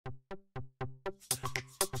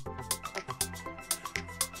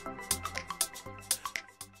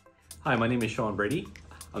Hi, my name is Shawn Brady.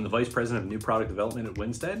 I'm the Vice President of New Product Development at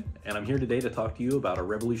Winsted, and I'm here today to talk to you about a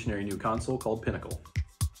revolutionary new console called Pinnacle.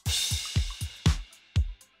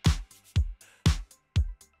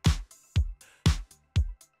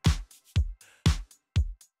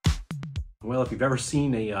 Well, if you've ever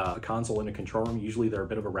seen a console in a control room, usually they're a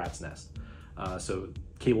bit of a rat's nest. So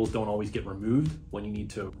cables don't always get removed when you need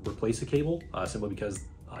to replace a cable, simply because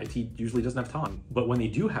IT usually doesn't have time. But when they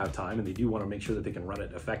do have time and they do want to make sure that they can run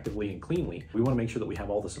it effectively and cleanly, we want to make sure that we have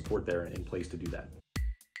all the support there in place to do that.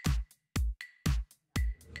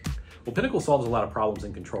 Well, Pinnacle solves a lot of problems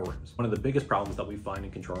in control rooms. One of the biggest problems that we find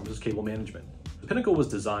in control rooms is cable management. Pinnacle was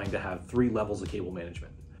designed to have 3 levels of cable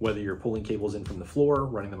management. Whether you're pulling cables in from the floor,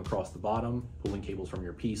 running them across the bottom, pulling cables from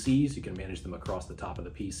your PCs, you can manage them across the top of the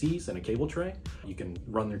PCs in a cable tray. You can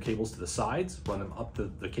run their cables to the sides, run them up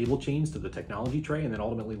the cable chains to the technology tray, and then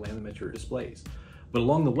ultimately land them at your displays. But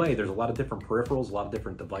along the way, there's a lot of different peripherals, a lot of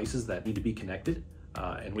different devices that need to be connected,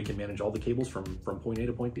 and we can manage all the cables from point A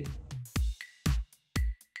to point B.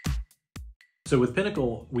 So with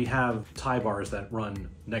Pinnacle, we have tie bars that run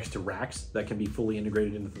next to racks that can be fully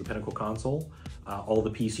integrated into the Pinnacle console. All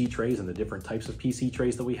the PC trays and the different types of PC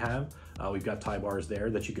trays that we have, we've got tie bars there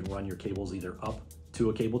that you can run your cables either up to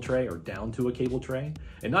a cable tray or down to a cable tray,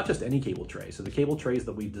 and not just any cable tray. So the cable trays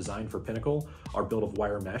that we've designed for Pinnacle are built of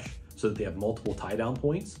wire mesh so that they have multiple tie down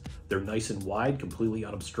points. They're nice and wide, completely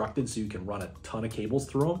unobstructed, so you can run a ton of cables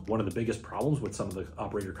through them. One of the biggest problems with some of the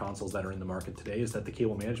operator consoles that are in the market today is that the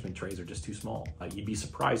cable management trays are just too small. You'd be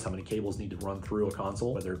surprised how many cables need to run through a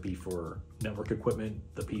console, whether it be for network equipment,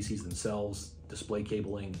 the PCs themselves, display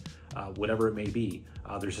cabling, whatever it may be.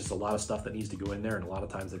 There's just a lot of stuff that needs to go in there, and a lot of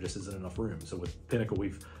times there just isn't enough room. So with Pinnacle,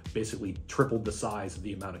 we've basically tripled the size of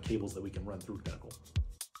the amount of cables that we can run through Pinnacle.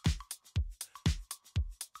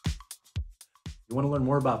 If you want to learn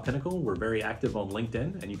more about Pinnacle, we're very active on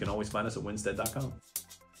LinkedIn, and you can always find us at winsted.com.